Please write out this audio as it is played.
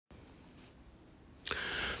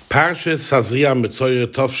Parshas Sazria Metzorah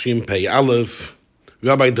Tovshim Pei Aleph,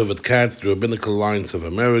 Rabbi David Katz, the Rabbinical Alliance of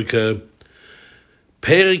America.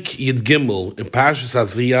 Perik Yid Gimel in Parshas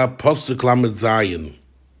Sazria Posuk Lamed Zayin.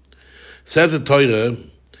 Says the Torah,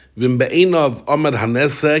 Vim Be'enov Omer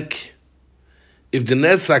HaNesek, if the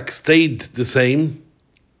Nesek stayed the same,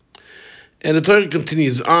 and the Torah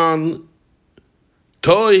continues on,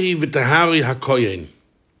 Tohi V'Tahari HaKoyen.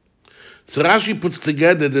 So Rashi puts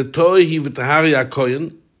together the Tohi V'Tahari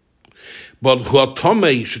HaKoyen, but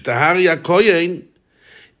Huatomei Shetahari HaKoyen,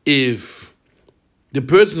 if the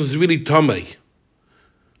person is really Tomei,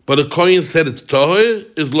 but the Kohen said it's Toher,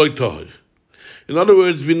 is Loi Toher. In other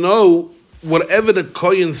words, we know whatever the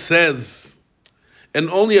Kohen says, and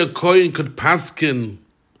only a Kohen could paskin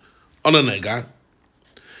on a nega.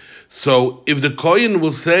 So if the Kohen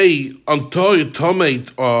will say on Toher Tomei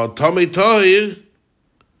or Tomei Toher,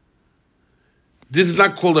 this is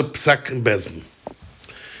not called a psak and bezin.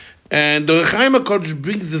 And the Rechaim HaKodesh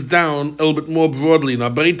brings this down a little bit more broadly in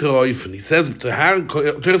Abrei Torah. He says,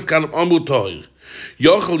 Teres kan amru Torah.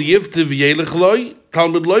 Yochel yifte v'yelech loy,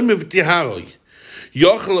 Talmud loy mev'tiharoi.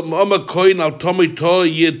 Yochel m'oma koin al tomei Torah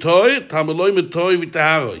yeh Torah, Talmud loy mev'torah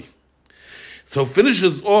v'tiharoi. So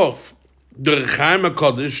finishes off the Rechaim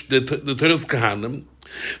HaKodesh, the Teres Kahanim,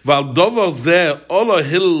 Val dovar zeh ola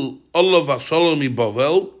hil ola v'sholom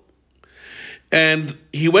ibovel, and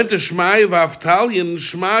he went to Shmai V'Avtalion.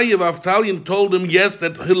 Shmai V'Avtalion told him, yes,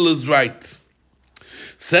 that Hillel is right.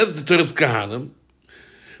 Says the Torah Kahanim,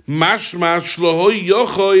 Mashma shlohoi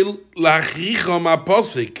yochoil lachrichom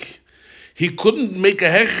aposik. He couldn't make a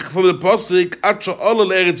hech from the posik acha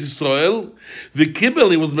olal Eretz Yisrael. V'kibel,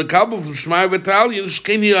 he was mekabel from Shmai V'Avtalion,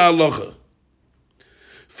 shkeni ha'alocha.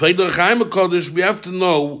 For the Rechaim HaKodesh, we have to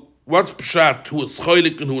know what's pshat, who is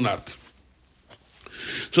choilik and who not.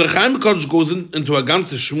 So the Chaim HaKodesh goes into a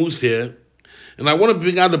ganze shmuz here, and I want to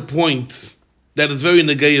bring out a point that is very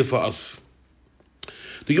negaya for us.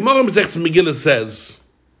 The Gemara Mechadesh Megillah says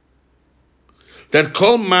that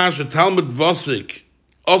Kol Mash Talmud Vosik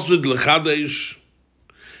Osud Mechadesh,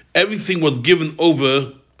 everything was given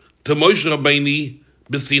over to Moshe Rabbeinu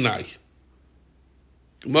b'Sinai.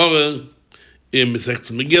 Gemara in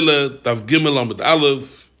Mechadesh Megillah Tav Gimel Amud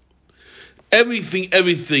Aleph. Everything,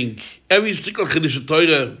 every shtickle Chiddush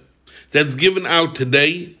Torah that's given out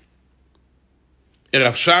today,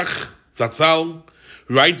 Rav Shach Zatzal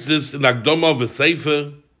writes this in Akdoma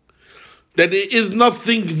v'Sefer, that there is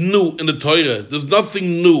nothing new in the Torah. There's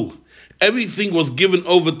nothing new. Everything was given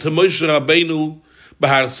over to Moshe Rabbeinu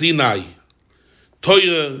Bahar Sinai.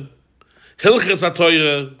 Torah, Hilches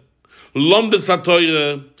HaTorah, Lomdes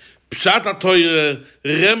HaTorah, Pshat HaTorah,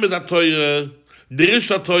 Remez HaTorah, Drish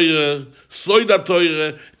HaTorah, Soid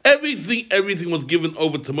HaTorah, everything was given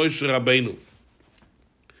over to Moshe Rabbeinu.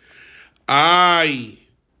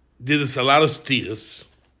 There's a lot of steers.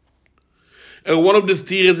 And one of the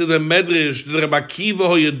steers is a Medrash, the Rabbi Akiva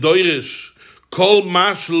Hoyedoirish, Kol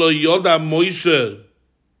Mash Lo Yoda Moshe.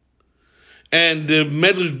 And the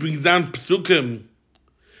Medrash brings down Psukim.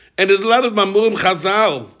 And there's a lot of Mamurim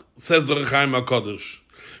Chazal, says the Rechaim HaKodesh,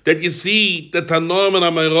 that you see that Tanoim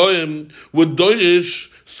and Amayroim were Doirish,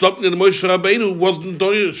 something that Moshe Rabbeinu wasn't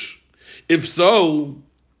Doirish. If so,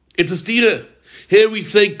 it's a stira. Here we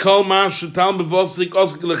say Kol Mash Talmud Vosik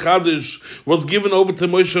Osik Lechadesh was given over to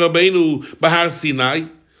Moshe Rabbeinu Bahar Sinai,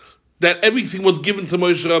 that everything was given to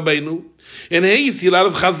Moshe Rabbeinu. And here you see a lot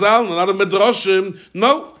of Chazal and a lot of Medrashim,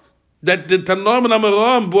 no, that the Tanoim and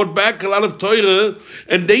Amayroim brought back a lot of Torah,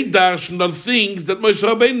 and they darshan on things that Moshe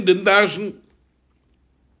Rabbeinu didn't darshan.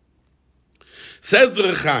 Says the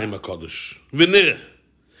Rechaim HaKodesh, V'nireh,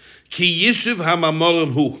 Ki Yishiv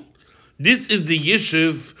HaMamorim Hu. This is the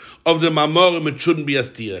Yishiv of the Mamorim, it shouldn't be a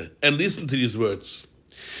stira. And listen to these words.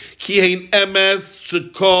 Ki Hein Emes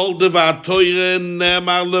Shekol Devar Torah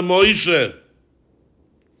Nemar LeMoshe.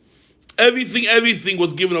 Everything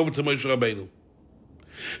was given over to Moshe Rabbeinu.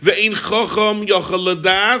 Ve'ein Chochom Yochel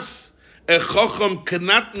Ledas, a Chochom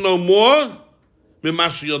cannot know more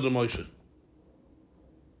Mimash Yod Moshe.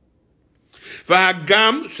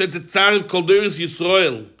 V'hagam shetetzarev kol doros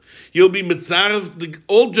Yisrael. He'll be mitzarev the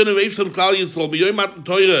old generation of Klal Yisrael. B'yoyim matan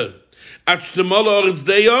Torah. At shtemol oretz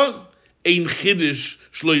deyo ein chiddush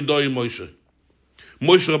shlo yidoy Moshe.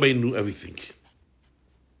 Moshe Rabbeinu knew everything.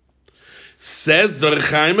 Says the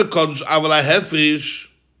Rechaim HaKodesh aval ha'hefrish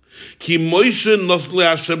ki Moshe nosle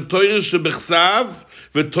Hashem Torah Shebiksav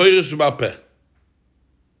v'Torah Baal Peh.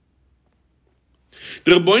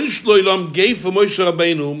 The Rebbeinu Shloilom gave for Moshe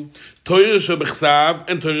Rabbeinu Torah Shebiksav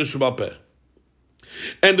and Torah Baal Peh.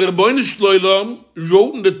 And the Rebbeinu Shloilom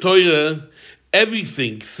wrote in the Torah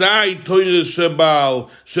everything, Sai Torah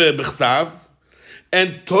Shebiksav,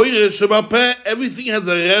 And Torah Shebaal Peh, everything has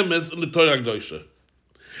a remes in the Torah Kedosha.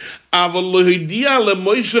 Aval lo hidia le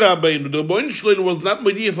Moshe Rabbeinu. The Rebbeinu Shloim was not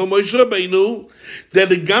media for Moshe Rabbeinu that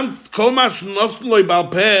the ganz kol mash nosn lo Baal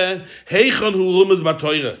Peh heichon hu rumes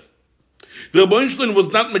b'Torah. The Rebbeinu Shloim was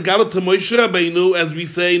not megalat to Moshe Rabbeinu, as we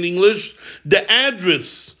say in English, the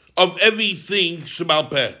address of everything Shebaal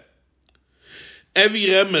Peh. Every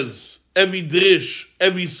remez, every drish,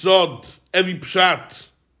 every sod, every pshat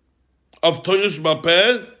of Torah Shebaal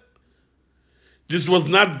Peh, this was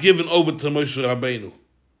not given over to Moshe Rabbeinu.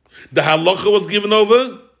 The halacha was given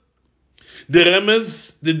over, the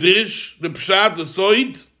remez, the drish, the pshat, the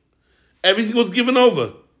sod, everything was given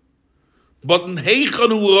over. But in heichon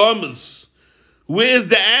hu rames, where is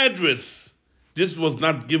the address? This was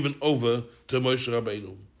not given over to Moshe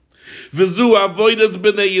Rabbeinu. V'zu avodas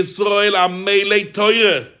b'nei Yisrael amelei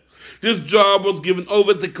Torah. This job was given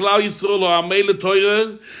over to Klal Yisrael or amelei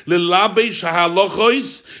Torah lelabesh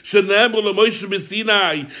ha'halachos shenemru leMoshe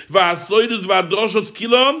b'Sinai v'hasoides v'hadroshos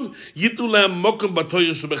kilon yitu lehem mokum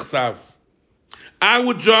b'Torah Shebiksav.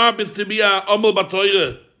 Our job is to be a amal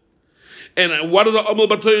b'Torah. And what does the amal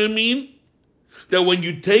b'Torah mean? That when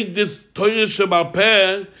you take this Torah Shebaal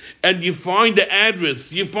Peh and you find the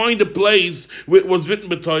address, you find the place where it was written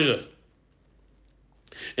b'Torah.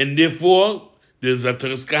 And therefore, there's a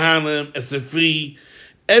Teres Kahanim, a Sefri,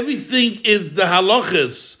 everything is the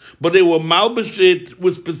halachas, but they were malbashit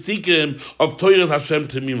with pesikim of Torah Hashem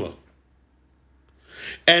Temimah.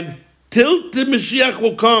 And till the Mashiach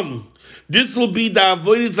will come, this will be the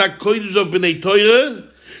avodas hakodesh of Bnei Torah,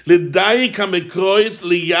 l'dayik hamekrois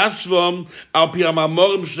liyashvom al pi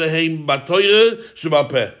hamamorim shehem b'Torah Shebaal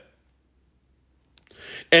Peh.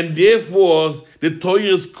 And therefore, the Torah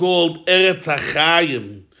is called Eretz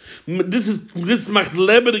HaChayim. This macht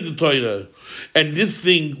lebendig the Torah. And this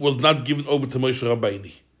thing was not given over to Moshe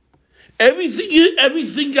Rabbeinu.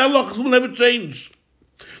 Everything halachas will never change.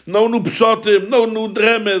 No new pshatim, no new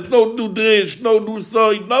dremes, no new drish, no new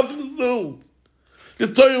soid, nothing new.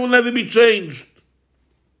 This Torah will never be changed.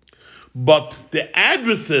 But the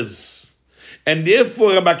addresses, and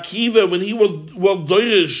therefore Rabbi Akiva, when he was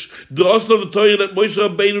doirish, the rest of the Torah that Moshe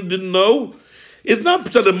Rabbeinu didn't know, it's not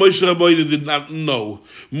that Moshe Rabbeinu did not know.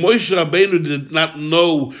 Moshe Rabbeinu did not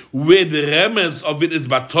know where the remez of it is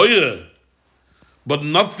by Torah. But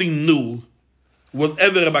nothing new was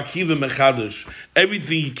ever Rabbi Akiva Mechadesh.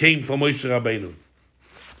 Everything came from Moshe Rabbeinu.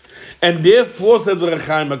 And therefore, says the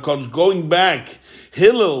Rechaim HaKodesh, going back,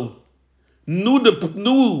 Hillel knew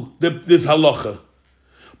this halacha,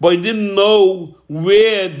 but he didn't know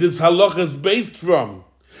where this halacha is based from.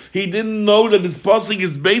 He didn't know that this pasuk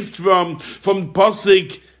is based from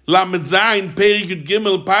pasuk Lamed Zayin Perik Yud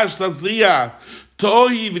Gimel Parshas Sazria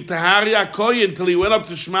Tohi v'Tahari HaKoyen, until he went up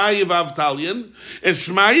to Shmaya v'Avtalion, and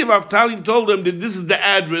Shmaya v'Avtalion told him that this is the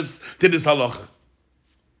address to this halacha.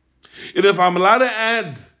 And if I'm allowed to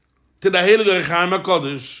add to the Heilige Rechaim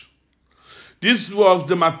HaKodesh, this was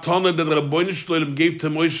the matana that Rebbeinu Shloim gave to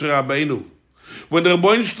Moshe Rabbeinu. When the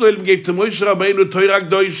Rebbeinu Shloim gave to Moshe Rabbeinu Torah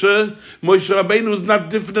Kedosha, Moshe Rabbeinu was not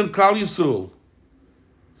different than Klal Yisrael.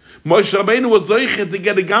 Moshe Rabbeinu was zoichet to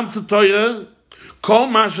get the ganze Torah, kol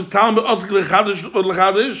mashe Talmud osik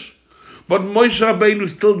l'chadish, but Moshe Rabbeinu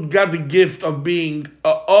still got the gift of being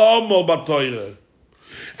a Omer b'Torah.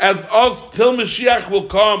 As us till Mashiach will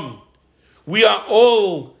come, we are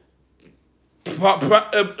all part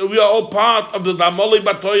of the Zamoli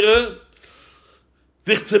b'Torah,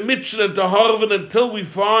 dich zu mitschen and to horven until we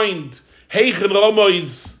find Heichen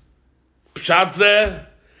Romois Pshatze,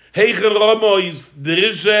 Heichen Romois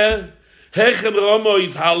Drishe, Heichen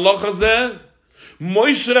Romois Halachaze.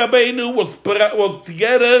 Moshe Rabbeinu was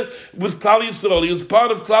together with Klal Yisrael. He was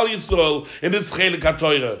part of Klal Yisrael in this Chelik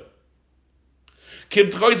HaTorah.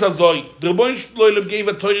 Kim Trois Azoi, the Rebbeinu Shloim gave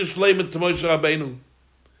a Torah Shleimet to Moshe Rabbeinu.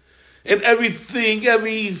 And everything that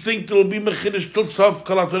will be Mechadesh till Sof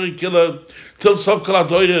Kol HaTorah Killer, till Sof Kol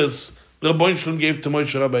HaTorahs, the Rebbeinu Shloim gave to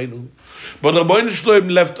Moshe Rabbeinu. But the Rebbeinu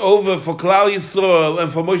Shloim left over for Klal Yisrael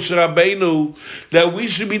and for Moshe Rabbeinu that we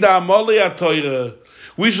should be the Amalei HaTorah.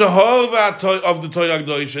 We should have of the Torah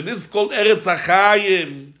Kedosha. This is called Eretz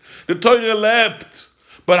HaChayim. The Torah leapt.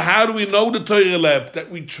 But how do we know the Torah leapt?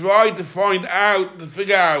 That we try to find out, to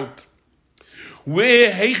figure out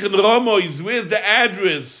where Heichen Romois, where's the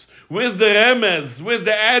address, where's the remez, where's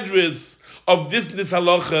the address of this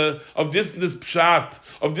halacha, of this pshat,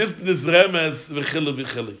 of this remez,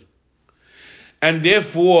 v'chile. And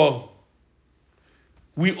therefore,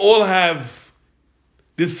 we all have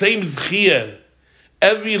the same zchiyah.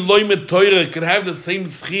 Every loimet Torah can have the same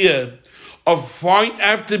zchiyah of find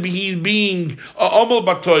after being a omer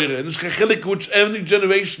b'Torah, and which every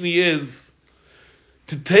generation he is.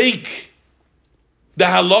 to take the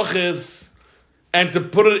halachas and to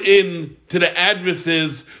put it in to the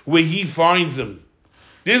addresses where he finds them.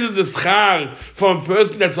 This is the schar for a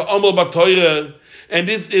person that's an amal b'Torah, and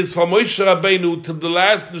this is from Moshe Rabbeinu to the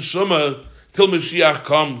last neshama till Mashiach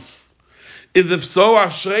comes. Is if so,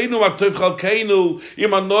 Ashreinu Atov Chalkeinu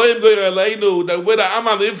Im Anoim Goyer Aleinu, that we're the Am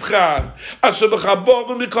HaNivcha Asher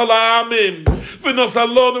B'Chabodnu Mikol HaAmim V'Nos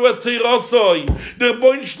Alonu Es Teirosoi. The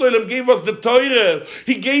Rebbeinu Shloim gave us the Torah.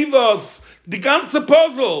 He gave us the ganze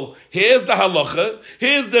puzzle. Here's the halacha,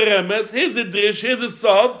 here's the remes, here's the drish, here's the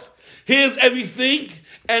sod, here's everything,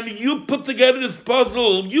 and you put together this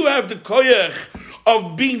puzzle. You have the koyach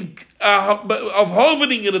of being of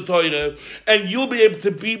harvening in the Torah, and you'll be able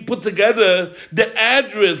to put together the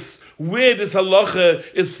address where this halacha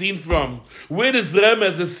is seen from, where this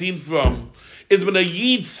remes is seen from. Is when a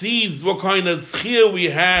yid sees what kind of schir we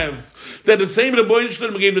have, that the same Rebbeinu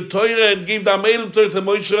Shalom gave the Torah and gave the Amelim Torah to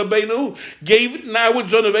Moshe Rabbeinu, gave it in our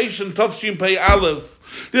generation, Tafshin Pei Aleph.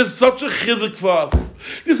 There's such a chizuk for us.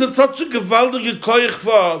 This is such a gewaldige koyach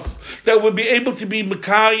for us, that we'll be able to be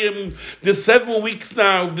Mekayim the 7 weeks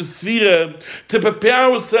now of the Sfira, to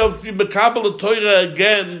prepare ourselves to be Mekabel the Torah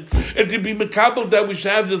again, and to be Mekabel that we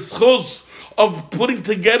should have the schus of putting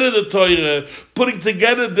together the Torah, putting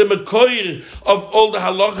together the Mekoir of all the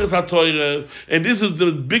halachas HaTorah. And this is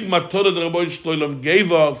the big matana that Rabbi Shloim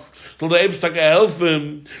gave us, so the Eibshtag help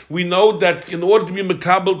him. We know that in order to be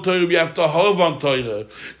Mekabel Torah, we have to harv on Torah.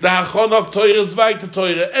 The Hachon of Torah is weiter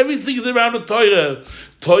Torah. Everything is around the Torah.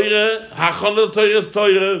 Torah, Hachon of Torah is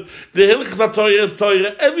Torah. The Hilchas of Torah is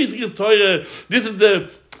Torah. Everything is Torah. This is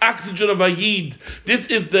the oxygen of a Yid. This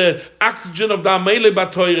is the oxygen of the Amele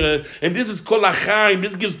Batoira, and this is Kol HaChaim.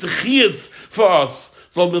 This gives the Chiyas for us.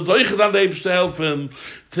 So Mezoiches an der Eibste helfen,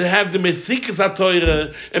 to have the Mesikas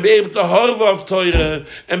HaToira, and be able to harva of Toira,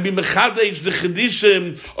 and be Mechadesh the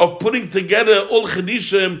Chedishim, of putting together all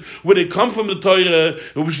Chedishim, where they come from the Toira,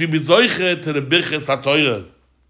 and we should be Zoiche to the Birches HaToira.